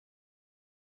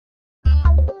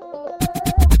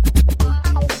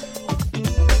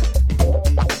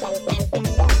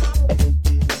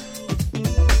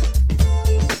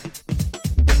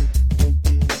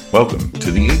Welcome to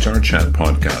the HR Chat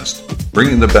podcast,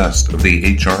 bringing the best of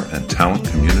the HR and talent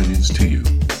communities to you.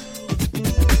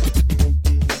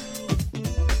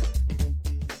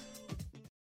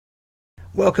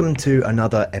 Welcome to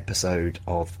another episode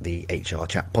of the HR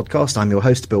Chat podcast. I'm your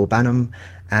host, Bill Banham,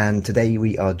 and today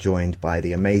we are joined by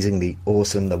the amazing, the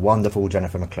awesome, the wonderful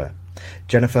Jennifer McClure.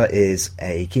 Jennifer is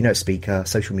a keynote speaker,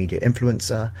 social media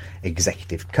influencer,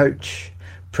 executive coach,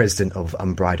 president of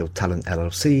Unbridled Talent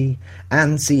LLC,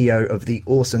 and CEO of the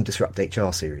awesome Disrupt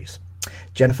HR series.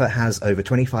 Jennifer has over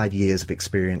 25 years of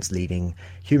experience leading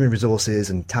human resources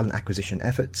and talent acquisition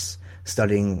efforts,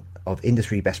 studying of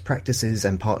industry best practices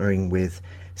and partnering with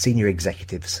senior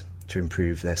executives to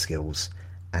improve their skills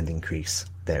and increase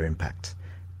their impact.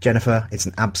 Jennifer, it's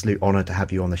an absolute honor to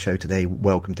have you on the show today.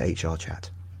 Welcome to HR Chat.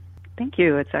 Thank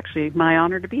you. It's actually my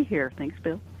honor to be here. Thanks,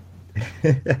 Bill.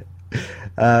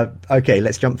 Okay,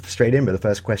 let's jump straight in with the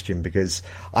first question because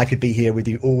I could be here with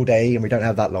you all day and we don't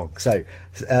have that long. So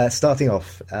starting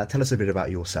off, tell us a bit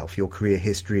about yourself, your career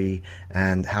history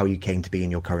and how you came to be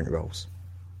in your current roles.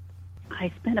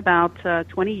 I spent about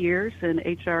 20 years in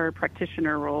HR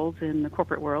practitioner roles in the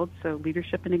corporate world, so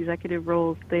leadership and executive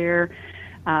roles there.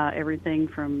 Everything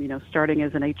from, starting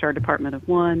as an HR department of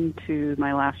one to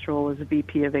my last role as a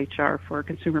VP of HR for a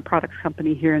consumer products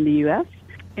company here in the U.S.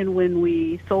 And when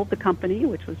we sold the company,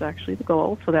 which was actually the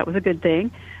goal, so that was a good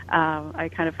thing, I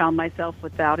kind of found myself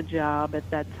without a job at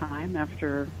that time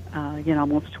after,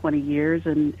 almost 20 years.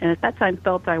 And at that time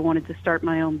felt I wanted to start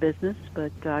my own business,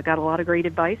 but got a lot of great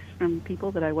advice from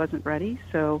people that I wasn't ready.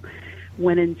 So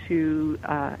went into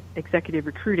executive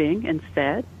recruiting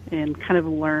instead and kind of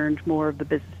learned more of the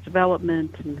business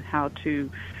development and how to,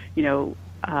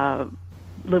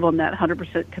 live on that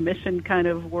 100% commission kind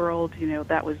of world.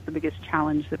 That was the biggest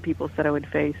challenge that people said I would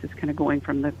face, is kind of going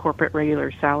from the corporate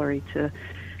regular salary to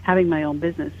having my own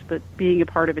business, but being a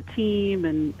part of a team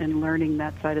and learning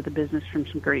that side of the business from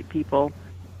some great people.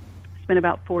 Spent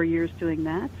about 4 years doing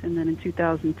that, and then in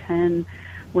 2010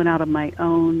 went out on my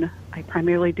own. I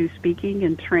primarily do speaking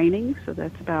and training, so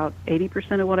that's about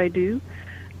 80% of what I do.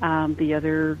 The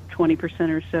other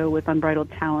 20% or so with Unbridled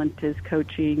Talent is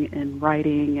coaching and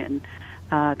writing and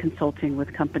consulting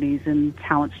with companies in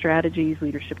talent strategies,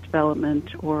 leadership development,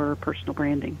 or personal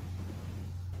branding.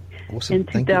 Awesome. In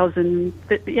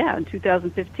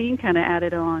 2015, kind of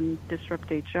added on Disrupt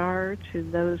HR to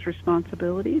those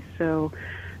responsibilities. So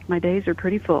my days are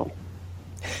pretty full.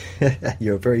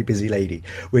 You're a very busy lady.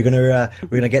 We're gonna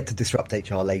get to Disrupt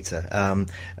HR later.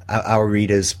 Our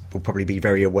readers will probably be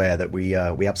very aware that we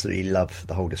absolutely love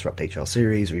the whole Disrupt HR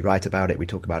series. We write about it, we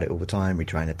talk about it all the time. We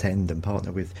try and attend and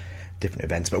partner with different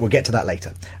events, but we'll get to that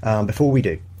later. Before we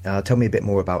do, tell me a bit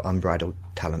more about Unbridled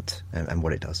Talent and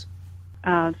what it does.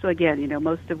 So again,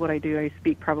 most of what I do, I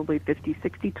speak probably 50,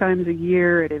 60 times a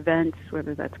year at events,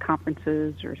 whether that's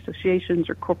conferences or associations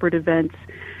or corporate events.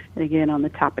 And again, on the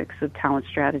topics of talent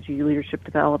strategy, leadership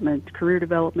development, career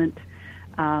development.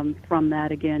 From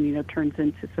that, again, turns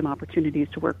into some opportunities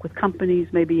to work with companies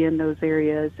maybe in those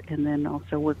areas, and then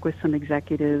also work with some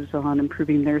executives on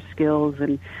improving their skills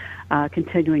and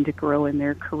continuing to grow in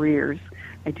their careers.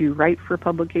 I do write for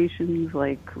publications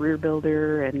like Career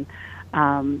Builder and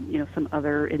some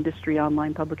other industry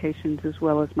online publications, as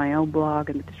well as my own blog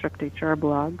and the Disrupt HR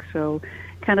blog. So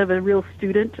kind of a real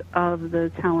student of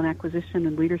the talent acquisition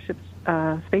and leadership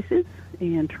spaces,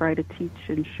 and try to teach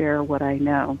and share what I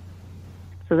know.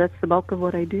 So that's the bulk of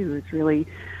what I do, is really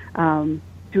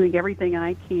doing everything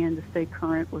I can to stay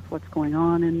current with what's going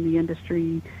on in the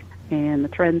industry and the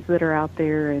trends that are out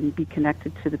there, and be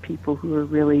connected to the people who are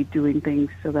really doing things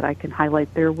so that I can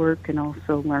highlight their work and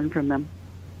also learn from them.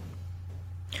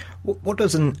 What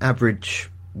does an average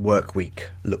work week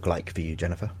look like for you,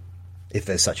 Jennifer, if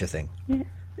there's such a thing?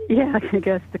 Yeah, I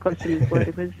guess the question is what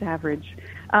is average.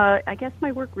 I guess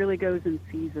my work really goes in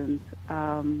seasons,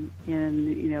 and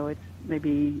it's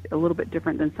maybe a little bit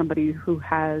different than somebody who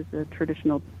has a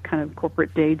traditional kind of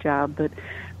corporate day job, but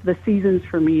the seasons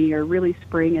for me are really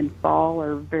spring and fall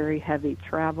are very heavy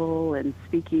travel and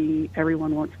speaking.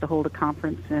 Everyone wants to hold a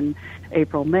conference in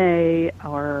April, May,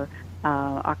 or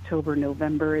October,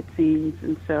 November, it seems.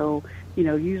 And so,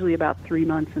 usually about 3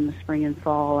 months in the spring and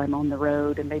fall, I'm on the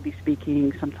road and maybe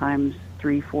speaking sometimes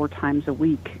 3-4 times a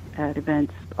week at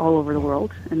events all over the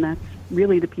world. And that's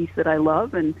really the piece that I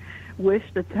love, and wish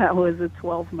that was a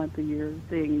 12-month-a-year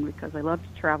thing, because I love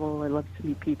to travel, I love to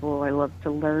meet people, I love to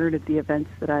learn at the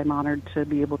events that I'm honored to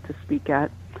be able to speak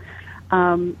at.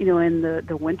 In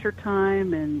the winter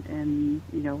time and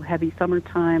heavy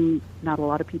summertime, not a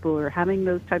lot of people are having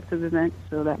those types of events,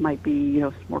 so that might be,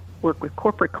 more work with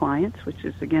corporate clients, which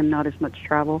is, again, not as much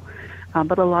travel.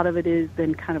 But a lot of it is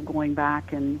then kind of going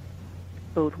back and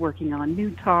both working on new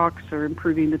talks or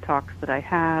improving the talks that I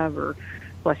have or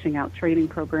fleshing out training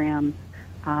programs,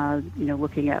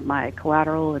 looking at my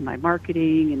collateral and my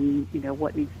marketing and,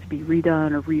 what needs to be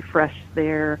redone or refreshed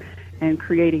there, and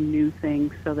creating new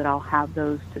things so that I'll have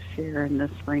those to share in the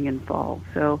spring and fall.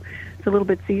 So it's a little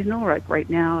bit seasonal. Right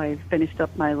now I've finished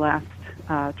up my last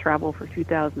travel for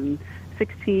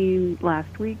 2016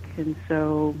 last week, and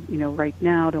so, right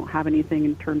now don't have anything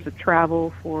in terms of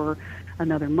travel for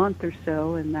another month or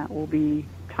so, and that will be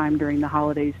time during the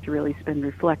holidays to really spend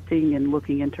reflecting and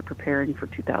looking into preparing for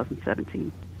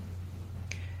 2017.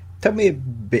 Tell me a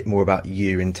bit more about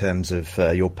you in terms of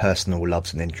your personal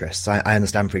loves and interests. I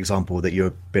understand, for example, that you're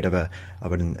a bit of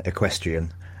an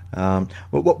equestrian.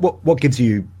 What gives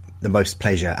you the most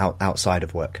pleasure outside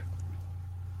of work?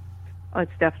 Oh,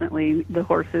 it's definitely the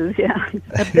horses. Yeah,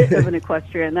 it's a bit of an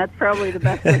equestrian. That's probably the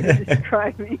best way to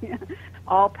describe me.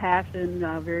 All passion,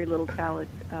 very little talent.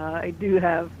 I do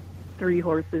have 3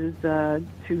 horses,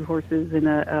 2 horses and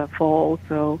a foal.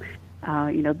 So,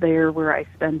 they're where I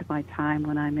spend my time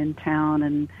when I'm in town,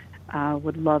 and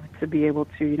would love to be able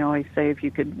to, I say if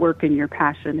you could work in your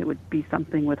passion, it would be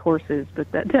something with horses,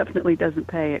 but that definitely doesn't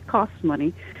pay. It costs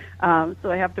money.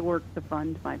 So I have to work to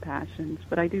fund my passions.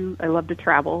 But I love to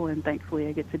travel, and thankfully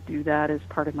I get to do that as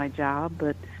part of my job.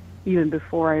 But even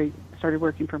before I started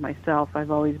working for myself, I've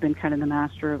always been kind of the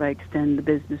master of I extend the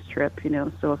business trip,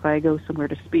 So if I go somewhere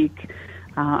to speak,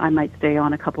 I might stay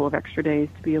on a couple of extra days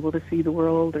to be able to see the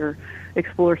world or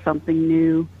explore something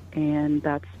new. And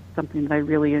that's something that I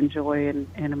really enjoy and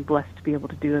am blessed to be able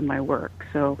to do in my work.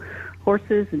 So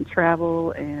horses and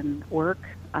travel and work,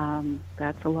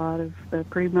 that's a lot of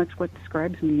pretty much what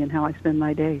describes me and how I spend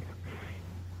my days.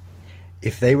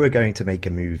 If they were going to make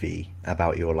a movie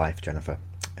about your life, Jennifer,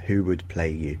 who would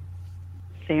play you?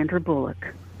 Sandra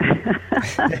Bullock.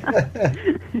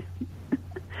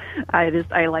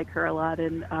 I like her a lot,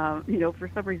 and for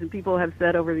some reason people have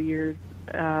said over the years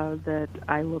that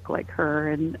I look like her,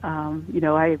 and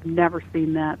I have never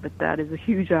seen that, but that is a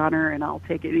huge honor, and I'll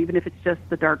take it. Even if it's just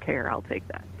the dark hair, I'll take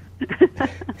that.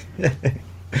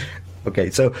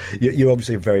 Okay, so you're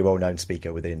obviously a very well-known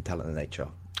speaker within talent and HR.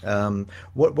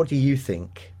 What do you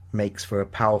think makes for a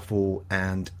powerful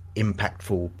and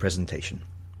impactful presentation?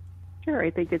 Sure.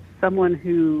 I think it's someone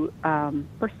who,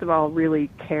 first of all, really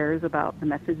cares about the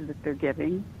message that they're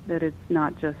giving, that it's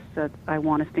not just that I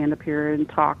want to stand up here and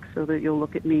talk so that you'll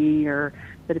look at me or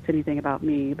that it's anything about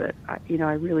me. But, I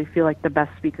really feel like the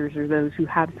best speakers are those who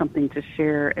have something to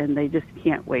share and they just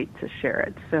can't wait to share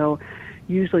it. So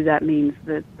usually that means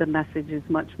that the message is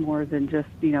much more than just,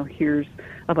 here's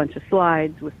a bunch of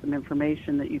slides with some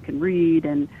information that you can read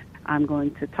and I'm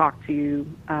going to talk to you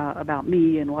about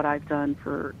me and what I've done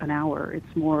for an hour.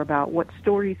 It's more about what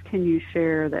stories can you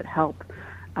share that help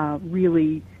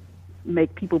really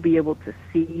make people be able to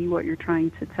see what you're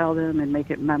trying to tell them and make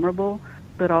it memorable,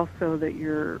 but also that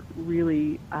you're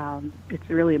really, it's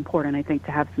really important, I think,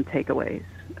 to have some takeaways.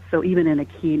 So even in a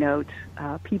keynote,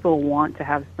 people want to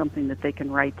have something that they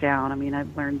can write down. I mean,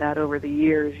 I've learned that over the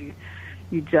years.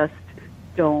 You just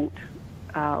don't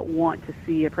want to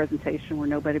see a presentation where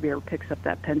nobody ever picks up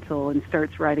that pencil and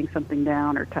starts writing something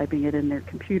down or typing it in their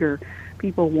computer.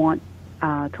 People want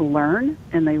to learn,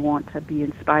 and they want to be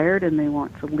inspired, and they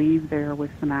want to leave there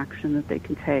with some action that they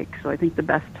can take. So I think the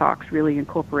best talks really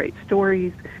incorporate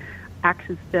stories,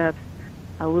 action steps,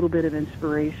 a little bit of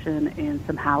inspiration, and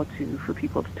some how-to for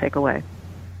people to take away.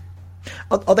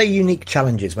 Are there unique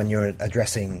challenges when you're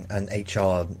addressing an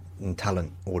HR and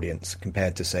talent audience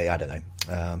compared to, say, I don't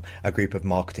know, a group of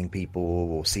marketing people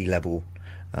or C-level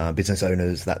business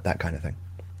owners, that kind of thing?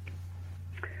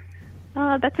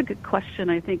 That's a good question.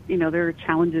 I think, there are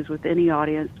challenges with any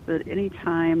audience, but any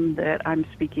time that I'm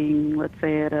speaking, let's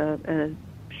say at a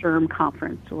SHRM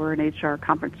conference or an HR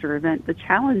conference or event, the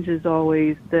challenge is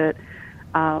always that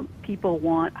people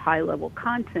want high-level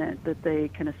content that they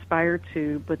can aspire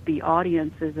to, but the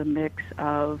audience is a mix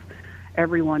of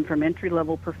everyone from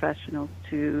entry-level professionals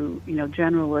to,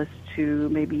 generalists to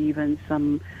maybe even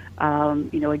some,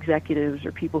 executives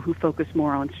or people who focus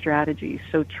more on strategy.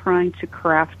 So trying to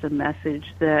craft a message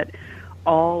that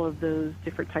all of those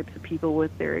different types of people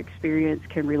with their experience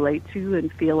can relate to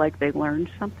and feel like they learned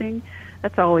something,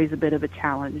 that's always a bit of a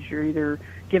challenge. You're either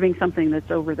giving something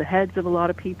that's over the heads of a lot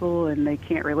of people and they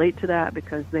can't relate to that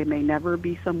because they may never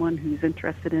be someone who's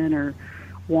interested in or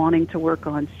wanting to work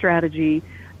on strategy,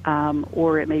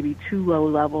 or it may be too low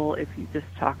level if you just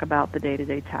talk about the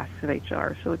day-to-day tasks of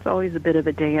HR. So it's always a bit of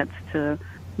a dance to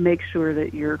make sure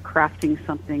that you're crafting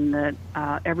something that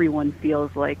everyone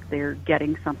feels like they're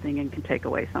getting something and can take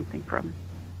away something from.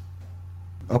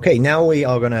 Okay, now we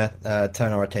are going to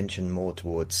turn our attention more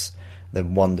towards the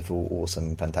wonderful,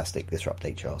 awesome, fantastic Disrupt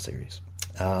HR series.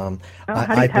 How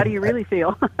do you really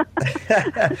feel?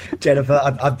 Jennifer,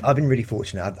 I've been really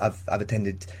fortunate. I've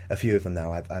attended a few of them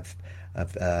now. I've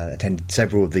attended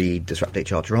several of the Disrupt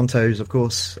HR Torontos, of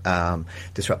course,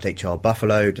 Disrupt HR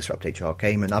Buffalo, Disrupt HR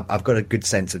Cayman. I've got a good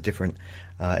sense of different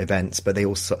events, but they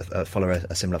also follow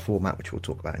a similar format, which we'll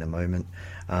talk about in a moment.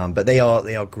 But they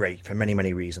are great for many,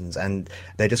 many reasons, and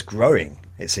they're just growing,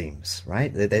 it seems,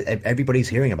 right? Everybody's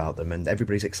hearing about them, and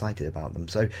everybody's excited about them.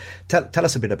 So tell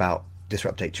us a bit about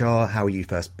Disrupt HR, how you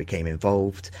first became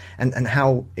involved, and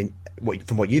how,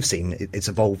 from what you've seen, it's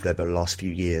evolved over the last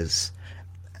few years.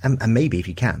 And maybe, if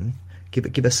you can,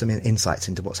 give us some insights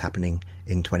into what's happening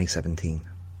in 2017.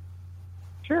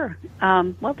 Sure.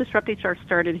 Well, Disrupt HR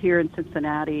started here in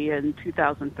Cincinnati in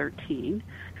 2013.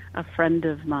 A friend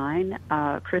of mine,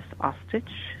 Chris Ostich,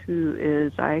 who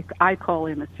is, I call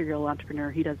him a serial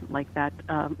entrepreneur. He doesn't like that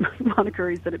moniker.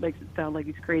 He said it makes it sound like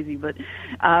he's crazy. But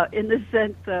in the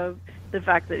sense of the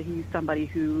fact that he's somebody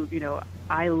who,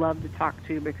 I love to talk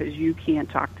to, because you can't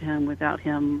talk to him without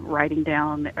him writing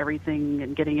down everything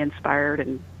and getting inspired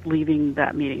and leaving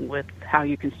that meeting with how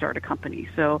you can start a company.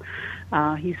 So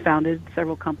he's founded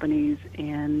several companies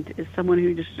and is someone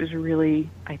who just is really,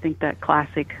 I think, that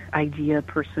classic idea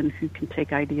person who can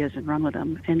take ideas and run with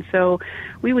them. And so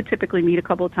we would typically meet a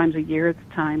couple of times a year. At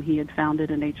the time, he had founded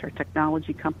an HR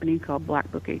technology company called Black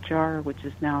Book HR, which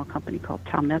is now a company called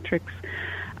Talmetrics.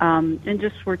 And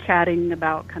just we're chatting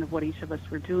about kind of what each of us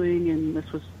were doing, and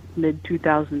this was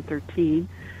mid-2013,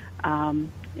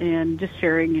 and just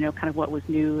sharing, kind of what was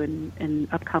new and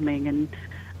upcoming. And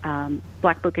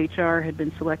Black Book HR had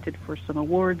been selected for some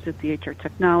awards at the HR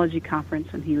Technology Conference,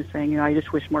 and he was saying, I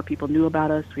just wish more people knew about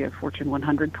us. We have Fortune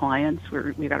 100 clients.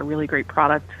 We've got a really great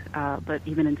product, but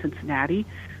even in Cincinnati,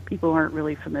 people aren't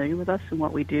really familiar with us and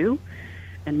what we do.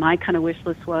 And my kind of wish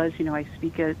list was, I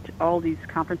speak at all these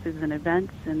conferences and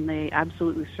events, and they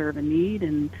absolutely serve a need.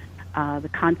 And the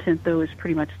content, though, is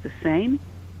pretty much the same.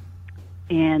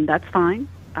 And that's fine,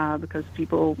 because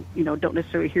people, don't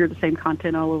necessarily hear the same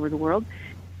content all over the world.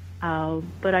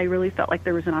 But I really felt like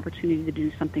there was an opportunity to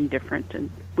do something different, and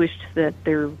wished that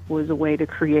there was a way to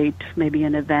create maybe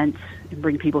an event and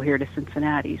bring people here to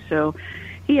Cincinnati. So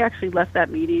he actually left that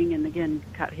meeting and, again,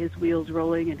 got his wheels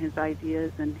rolling and his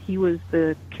ideas. And he was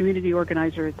the community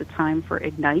organizer at the time for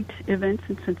Ignite events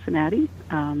in Cincinnati.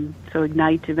 So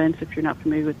Ignite events, if you're not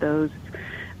familiar with those,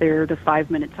 they're the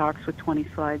 5-minute talks with 20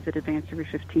 slides that advance every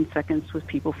 15 seconds with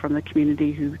people from the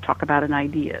community who talk about an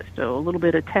idea. So a little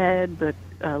bit of TED, but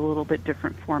a little bit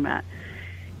different format.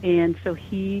 And so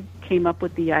he came up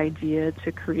with the idea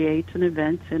to create an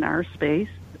event in our space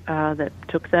that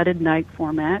took that Ignite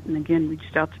format and, again,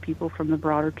 reached out to people from the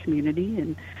broader community.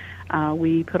 And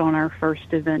we put on our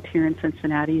first event here in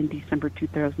Cincinnati in December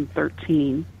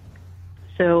 2013.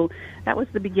 So that was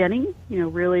the beginning,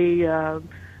 really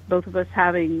both of us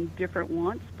having different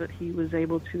wants, but he was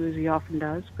able to, as he often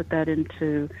does, put that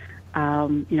into,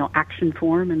 action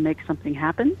form and make something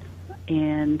happen.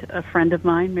 And a friend of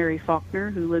mine, Mary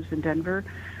Faulkner, who lives in Denver,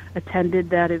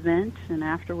 attended that event and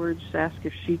afterwards asked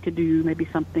if she could do maybe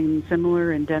something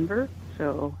similar in Denver.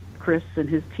 So Chris and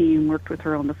his team worked with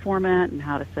her on the format and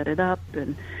how to set it up.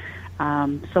 And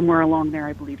somewhere along there,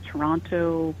 I believe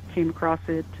Toronto came across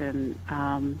it and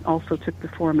also took the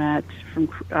format from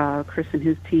Chris and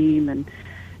his team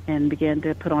and began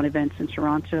to put on events in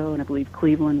Toronto. And I believe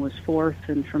Cleveland was fourth.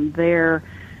 And from there,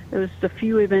 there was a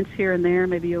few events here and there,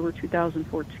 maybe over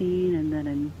 2014, and then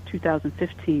in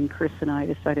 2015, Chris and I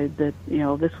decided that,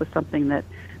 this was something that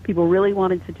people really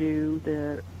wanted to do.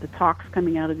 The talks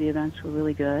coming out of the events were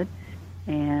really good,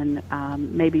 and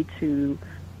maybe to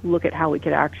look at how we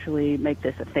could actually make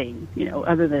this a thing,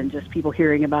 other than just people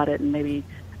hearing about it and maybe,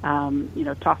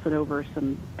 tossing over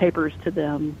some papers to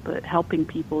them, but helping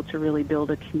people to really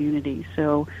build a community.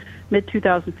 So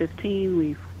mid-2015,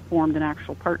 we formed an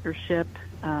actual partnership,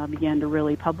 began to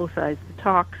really publicize the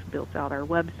talks, built out our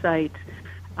website,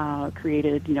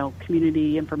 created,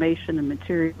 community information and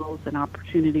materials and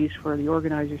opportunities for the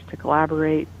organizers to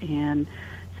collaborate. And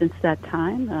since that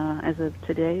time, as of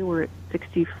today, we're at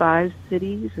 65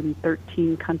 cities and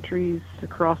 13 countries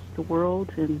across the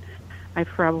world. And I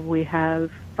probably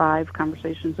have 5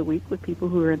 conversations a week with people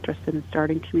who are interested in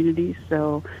starting communities.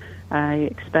 So I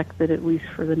expect that at least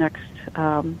for the next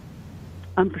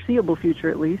unforeseeable future,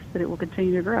 at least, that it will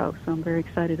continue to grow. So I'm very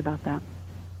excited about that.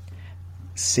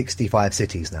 65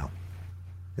 cities now.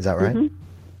 Is that right? Mm-hmm.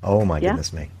 Oh, my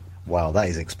goodness me. Wow, that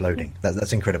is exploding.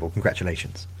 That's incredible.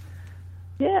 Congratulations.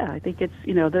 Yeah, I think it's,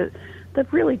 the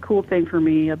really cool thing for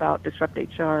me about Disrupt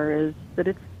HR is that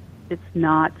it's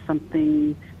not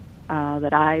something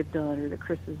that I've done or that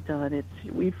Chris has done.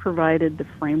 We've provided the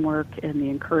framework and the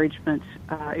encouragement.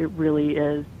 It really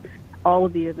is. All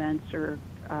of the events are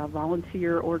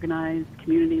volunteer organized,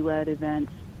 community-led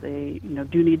events. They,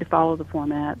 do need to follow the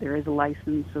format. There is a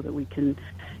license so that we can,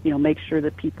 make sure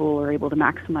that people are able to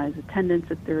maximize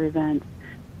attendance at their events.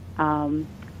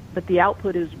 But the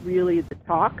output is really the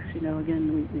talks.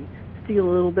 Again, we steal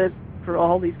a little bit for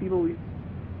all these people. We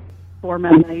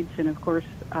format nights, and of course,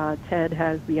 Ted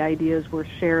has the ideas we're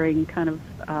sharing kind of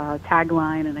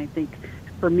tagline, and I think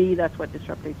for me that's what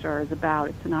Disrupt HR is about.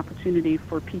 It's an opportunity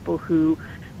for people who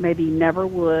maybe never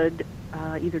would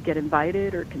either get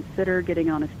invited or consider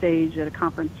getting on a stage at a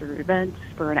conference or event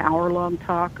for an hour-long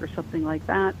talk or something like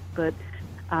that, but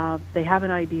they have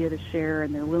an idea to share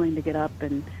and they're willing to get up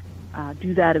and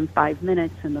do that in 5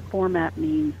 minutes, and the format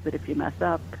means that if you mess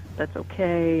up, that's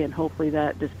okay, and hopefully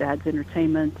that just adds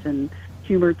entertainment and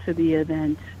humor to the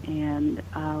event. And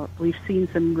we've seen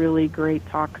some really great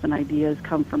talks and ideas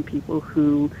come from people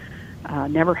who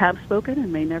never have spoken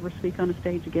and may never speak on a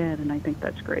stage again, and I think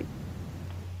that's great.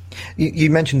 You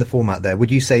mentioned the format there.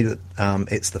 Would you say that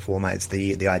it's the format, it's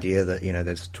the idea that,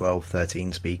 there's 12,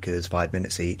 13 speakers, 5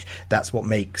 minutes each? That's what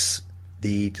makes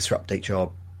the Disrupt HR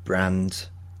brand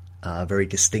very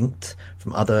distinct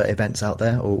from other events out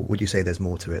there, or would you say there's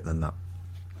more to it than that?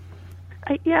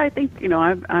 I think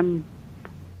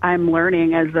I'm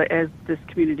learning as this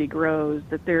community grows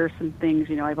that there are some things.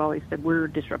 I've always said we're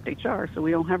Disrupt HR, so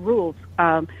we don't have rules.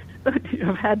 But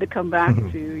I've had to come back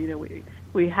to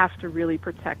we have to really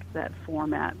protect that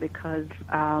format because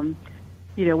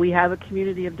we have a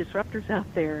community of disruptors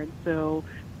out there, and so.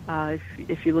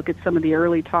 If you look at some of the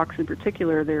early talks in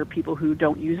particular, there are people who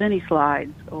don't use any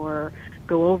slides or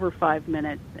go over 5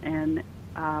 minutes. And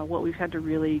what we've had to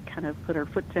really kind of put our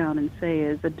foot down and say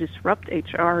is a Disrupt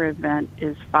HR event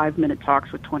is 5-minute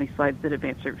talks with 20 slides that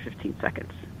advance every 15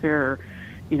 seconds. There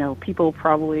are, people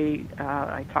probably,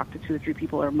 I talk to 2 or 3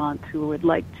 people a month who would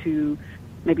like to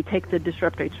maybe take the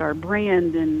Disrupt HR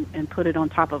brand and put it on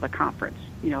top of a conference,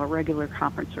 a regular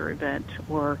conference or event,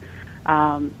 or,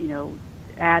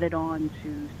 add it on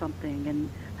to something.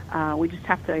 And we just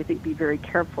have to, I think, be very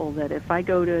careful that if I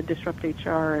go to Disrupt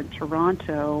HR in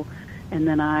Toronto and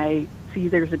then I see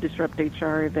there's a Disrupt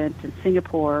HR event in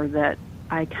Singapore, that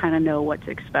I kind of know what to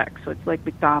expect. So it's like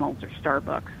McDonald's or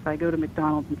Starbucks. If I go to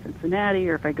McDonald's in Cincinnati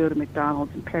or if I go to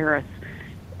McDonald's in Paris,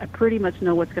 I pretty much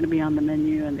know what's going to be on the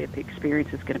menu and that the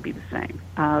experience is going to be the same.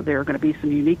 There are going to be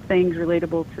some unique things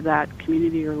relatable to that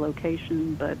community or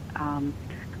location, but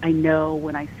I know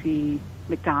when I see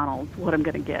McDonald's what I'm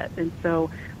going to get. And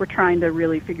so we're trying to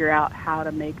really figure out how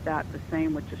to make that the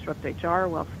same with Disrupt HR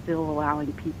while still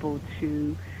allowing people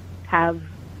to have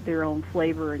their own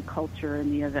flavor and culture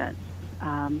in the events.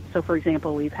 So, for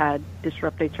example, we've had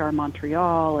Disrupt HR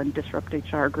Montreal and Disrupt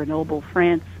HR Grenoble,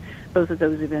 France. Both of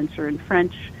those events are in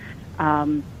French.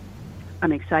 I'm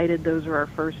excited. Those are our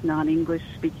first non-English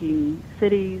speaking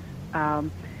cities.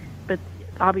 But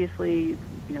obviously,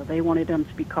 they wanted them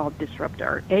to be called Disrupt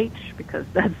RH because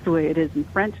that's the way it is in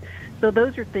French. So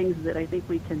those are things that I think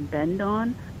we can bend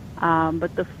on.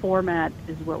 But the format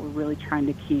is what we're really trying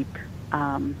to keep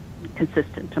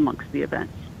consistent amongst the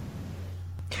events.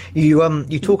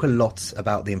 You talk a lot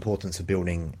about the importance of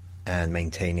building and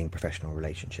maintaining professional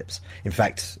relationships. In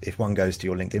fact, if one goes to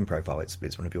your LinkedIn profile,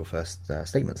 it's one of your first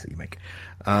statements that you make.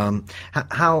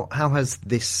 How has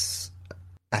this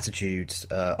attitude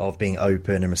of being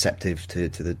open and receptive to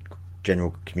the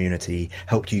general community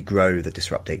helped you grow the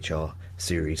Disrupt HR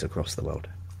series across the world?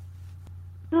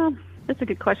 Well, that's a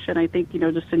good question. I think,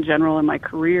 just in general in my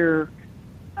career,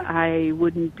 I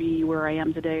wouldn't be where I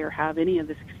am today or have any of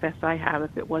the success I have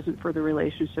if it wasn't for the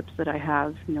relationships that I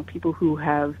have. People who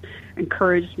have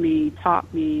encouraged me,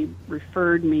 taught me,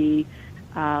 referred me,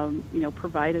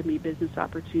 provided me business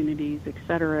opportunities, et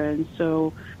cetera. And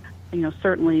so,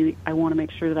 certainly I want to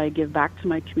make sure that I give back to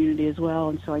my community as well.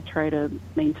 And so I try to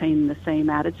maintain the same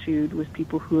attitude with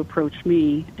people who approach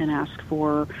me and ask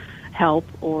for help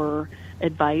or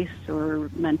advice or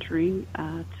mentoring,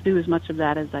 to do as much of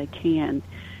that as I can.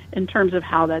 In terms of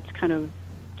how that's kind of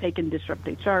taken Disrupt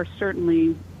HR,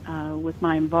 certainly with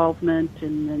my involvement,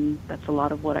 and that's a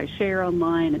lot of what I share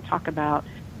online and talk about.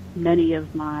 Many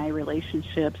of my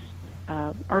relationships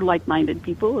are like-minded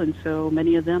people, and so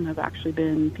many of them have actually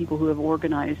been people who have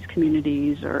organized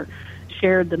communities or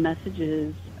shared the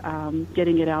messages,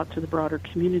 getting it out to the broader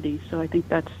community. So I think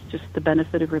that's just the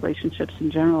benefit of relationships in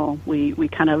general. We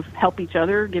kind of help each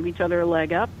other, give each other a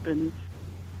leg up, and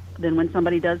then when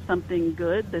somebody does something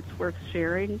good that's worth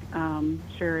sharing,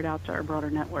 share it out to our broader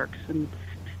networks. And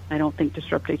I don't think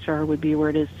Disrupt HR would be where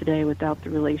it is today without the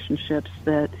relationships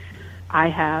that I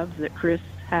have, that Chris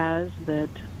has, that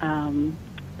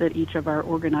each of our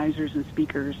organizers and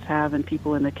speakers have, and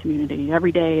people in the community.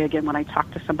 Every day, again, when I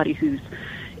talk to somebody who's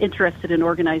interested in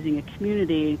organizing a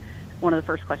community, one of the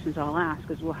first questions I'll ask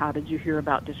is, well, how did you hear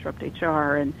about Disrupt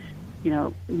HR? And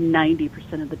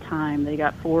 90% of the time they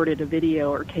got forwarded a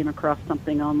video or came across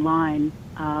something online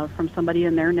from somebody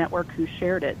in their network who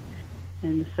shared it.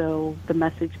 And so the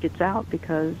message gets out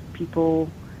because people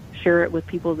share it with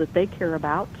people that they care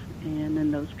about, and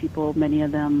then those people, many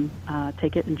of them,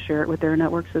 take it and share it with their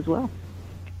networks as well.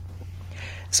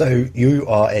 So you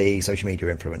are a social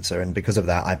media influencer, and because of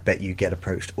that, I bet you get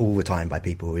approached all the time by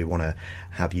people who want to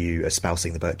have you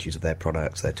espousing the virtues of their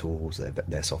products, their tools,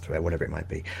 their software, whatever it might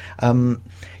be.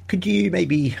 Could you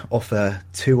maybe offer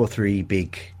 2 or 3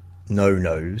 big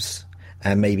no-nos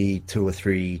and maybe 2 or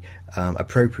 3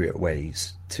 appropriate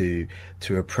ways to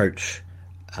approach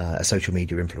a social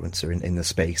media influencer in the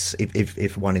space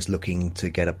if one is looking to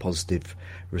get a positive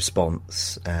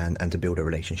response and to build a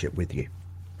relationship with you?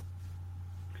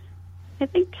 I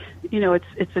think,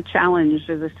 it's a challenge.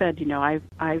 As I said,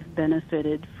 I've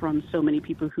benefited from so many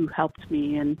people who helped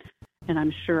me, and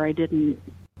I'm sure I didn't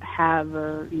have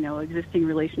a, existing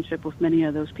relationship with many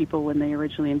of those people when they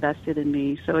originally invested in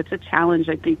me. So it's a challenge.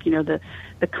 I think,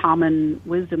 the common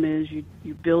wisdom is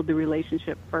you build the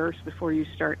relationship first before you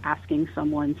start asking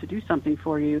someone to do something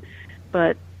for you.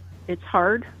 But it's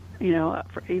hard,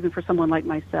 even for someone like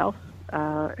myself,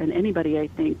 and anybody. I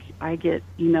think I get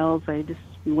emails. I just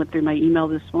went through my email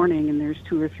this morning, and there's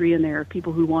 2 or 3 in there of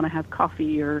people who want to have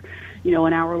coffee or,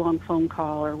 an hour-long phone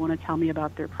call or want to tell me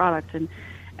about their product. And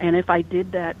if I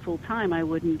did that full time, I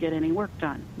wouldn't get any work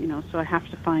done. So I have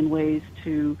to find ways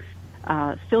to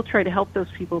still try to help those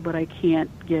people, but I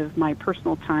can't give my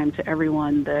personal time to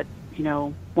everyone that,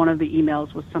 one of the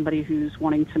emails was somebody who's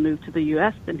wanting to move to the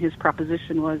U.S., and his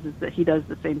proposition is that he does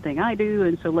the same thing I do,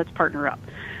 and so let's partner up.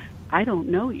 I don't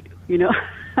know you,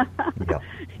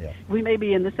 Yeah. We may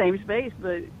be in the same space,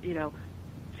 but,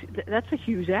 that's a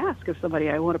huge ask of somebody.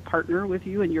 I want to partner with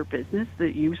you in your business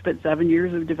that you've spent 7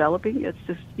 years of developing. It's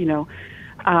just,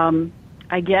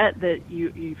 I get that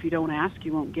if you don't ask,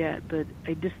 you won't get, but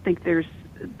I just think there's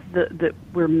that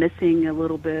we're missing a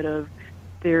little bit of,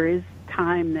 there is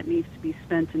time that needs to be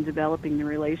spent in developing the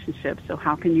relationship. So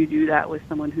how can you do that with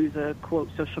someone who's a, quote,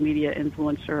 social media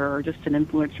influencer or just an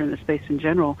influencer in the space in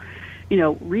general?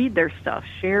 Read their stuff,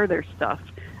 share their stuff,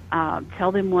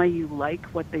 tell them why you like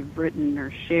what they've written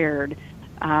or shared.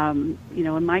 In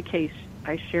my case,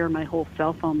 I share my whole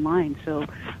self online. So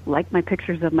like my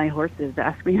pictures of my horses,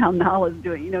 ask me how Nala's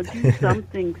doing, do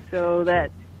something so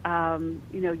that,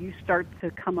 you start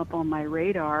to come up on my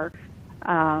radar,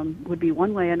 would be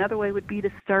one way. Another way would be to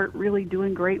start really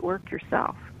doing great work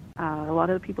yourself. A lot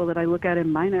of the people that I look at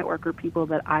in my network are people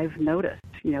that I've noticed,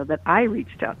 that I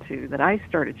reached out to, that I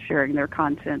started sharing their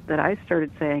content, that I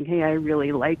started saying, hey, I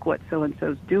really like what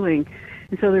so-and-so's doing.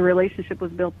 And so the relationship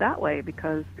was built that way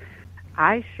because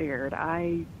I shared,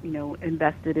 I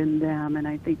invested in them. And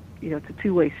I think, it's a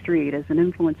two-way street. As an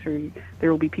influencer,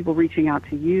 there will be people reaching out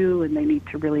to you and they need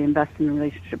to really invest in the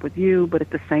relationship with you. But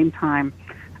at the same time,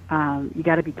 you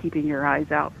got to be keeping your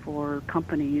eyes out for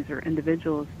companies or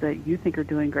individuals that you think are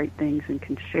doing great things and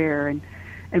can share.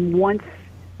 And once,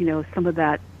 some of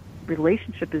that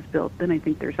relationship is built, then I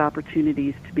think there's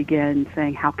opportunities to begin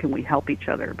saying, how can we help each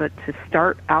other? But to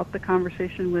start out the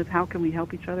conversation with how can we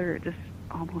help each other, it just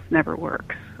almost never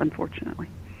works, unfortunately.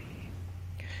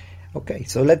 Okay,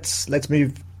 so let's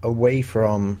move away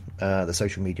from the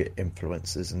social media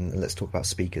influencers and let's talk about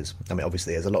speakers. I mean,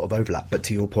 obviously there's a lot of overlap, but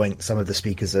to your point, some of the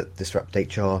speakers at Disrupt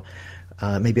HR,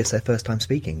 maybe it's their first time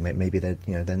speaking. Maybe they're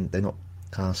they're not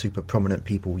super prominent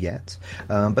people yet.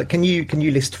 But can you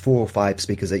list 4 or 5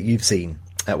 speakers that you've seen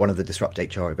at one of the Disrupt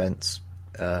HR events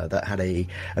that had a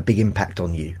big impact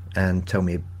on you, and tell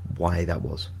me why that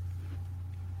was?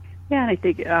 Yeah, and I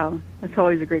think that's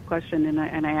always a great question,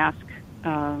 and I ask.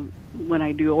 When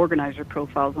I do organizer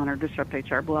profiles on our Disrupt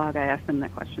HR blog, I ask them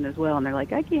that question as well, and they're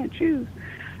like, I can't choose.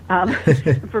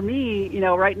 For me,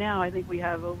 right now I think we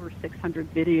have over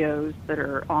 600 videos that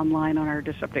are online on our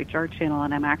Disrupt HR channel,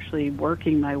 and I'm actually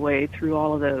working my way through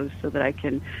all of those so that I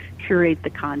can curate the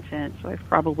content. So I've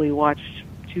probably watched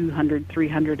 200,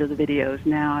 300 of the videos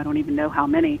now. I don't even know how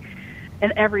many.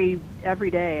 And every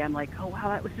day I'm like, oh, wow,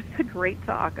 that was just a great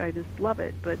talk. I just love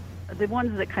it. But the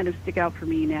ones that kind of stick out for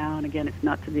me now, and again, it's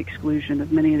not to the exclusion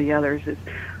of many of the others, is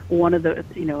one of the,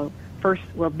 the first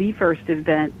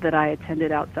event that I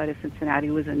attended outside of Cincinnati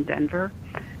was in Denver.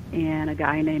 and a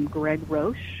guy named Greg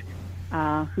Roche,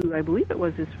 who I believe it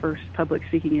was his first public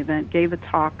speaking event, gave a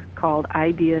talk called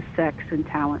Idea, Sex, and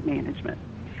Talent Management.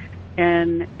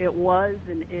 And it was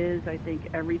and is, I think,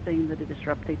 everything that a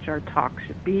Disrupt HR talk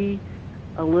should be.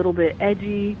 A little bit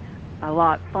edgy, a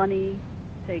lot funny,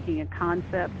 taking a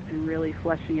concept and really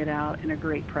fleshing it out in a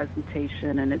great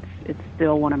presentation. And it's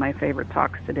still one of my favorite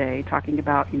talks today, talking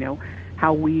about,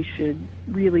 how we should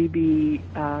really be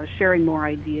sharing more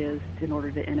ideas in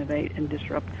order to innovate and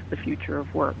disrupt the future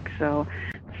of work. So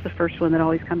it's the first one that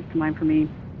always comes to mind for me.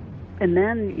 And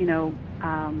then,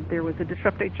 there was a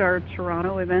Disrupt HR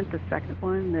Toronto event, the second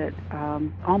one, that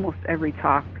almost every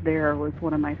talk there was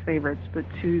one of my favorites, but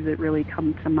two that really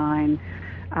come to mind.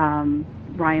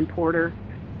 Ryan Porter,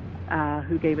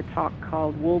 who gave a talk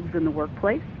called Wolves in the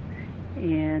Workplace.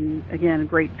 And again,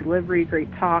 great delivery, great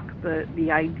talk, but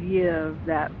the idea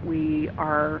that we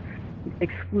are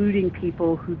excluding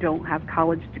people who don't have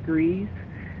college degrees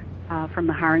from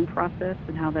the hiring process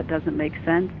and how that doesn't make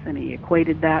sense. And he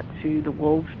equated that to the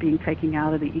wolves being taken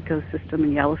out of the ecosystem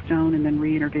in Yellowstone and then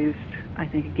reintroduced. I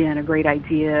think, again, a great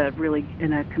idea, really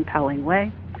in a compelling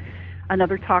way.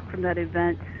 Another talk from that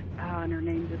event, and her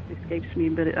name just escapes me,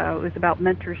 but it was about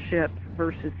mentorship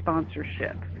versus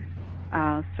sponsorship.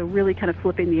 So really kind of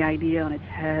flipping the idea on its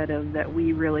head of that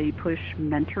we really push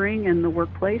mentoring in the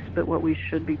workplace, but what we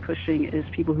should be pushing is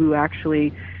people who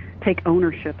actually take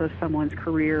ownership of someone's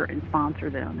career and sponsor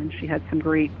them. And she had some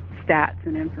great stats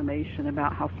and information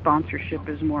about how sponsorship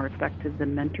is more effective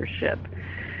than mentorship.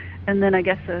 And then I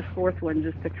guess a fourth one,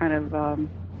 just to kind of,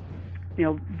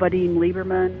 Vadim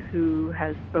Lieberman, who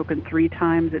has spoken 3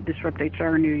 times at Disrupt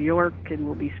HR New York and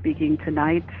will be speaking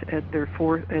tonight at their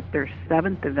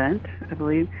 7th event, I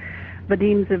believe.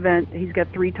 Vadim's event, he's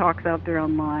got 3 talks out there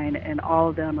online, and all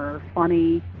of them are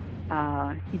funny.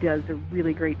 He does a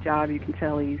really great job. You can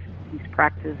tell he's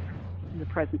practiced the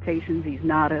presentations. He's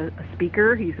not a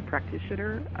speaker. He's a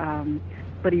practitioner.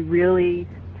 But he really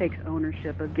takes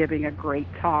ownership of giving a great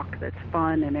talk that's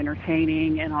fun and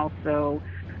entertaining and also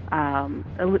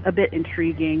a bit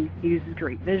intriguing. He uses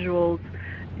great visuals,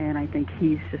 and I think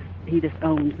he just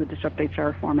owns the Disrupt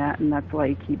HR format, and that's why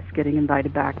he keeps getting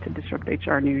invited back to Disrupt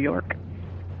HR New York.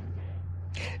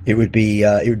 It would be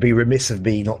remiss of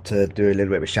me not to do a little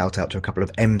bit of a shout out to a couple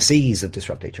of MCs of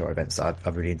Disrupt HR events that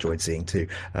I've really enjoyed seeing too.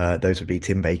 Those would be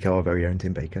Tim Baker, our very own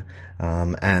Tim Baker,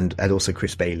 and also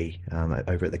Chris Bailey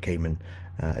over at the Cayman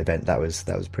event. That was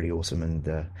pretty awesome, and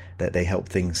that they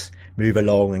helped things move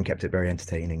along and kept it very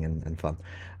entertaining and fun.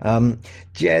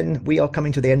 Jen, we are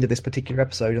coming to the end of this particular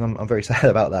episode, and I'm very sad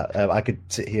about that. I could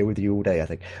sit here with you all day, I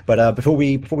think. But before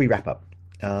we wrap up,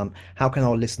 how can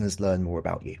our listeners learn more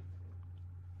about you?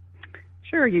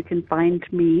 Sure, you can find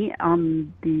me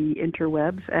on the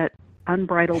interwebs at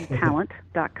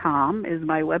unbridledtalent.com is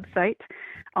my website.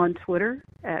 On Twitter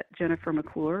at Jennifer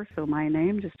McClure, so my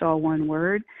name, just all one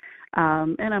word.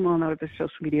 And I'm on other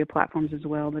social media platforms as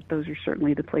well, but those are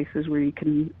certainly the places where you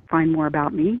can find more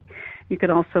about me. You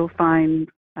can also find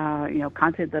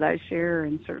content that I share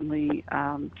and certainly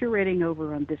curating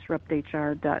over on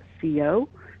disrupthr.co.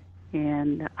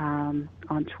 and on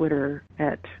Twitter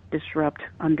at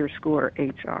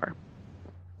disrupt_HR.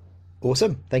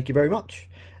 Awesome. Thank you very much.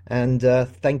 And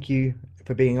thank you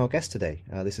for being our guest today.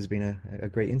 This has been a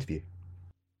great interview.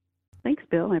 Thanks,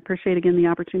 Bill. I appreciate again the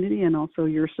opportunity and also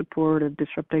your support of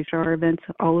Disrupt HR events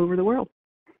all over the world.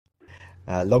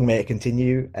 Long may it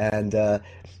continue. And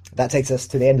that takes us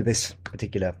to the end of this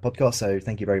particular podcast. So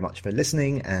thank you very much for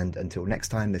listening. And until next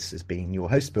time, this has been your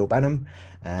host, Bill Banham.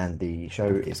 And the show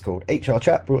is called HR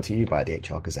Chat, brought to you by the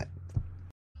HR Gazette.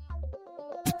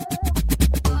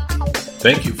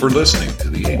 Thank you for listening to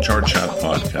the HR Chat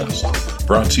podcast,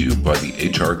 brought to you by the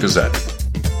HR Gazette.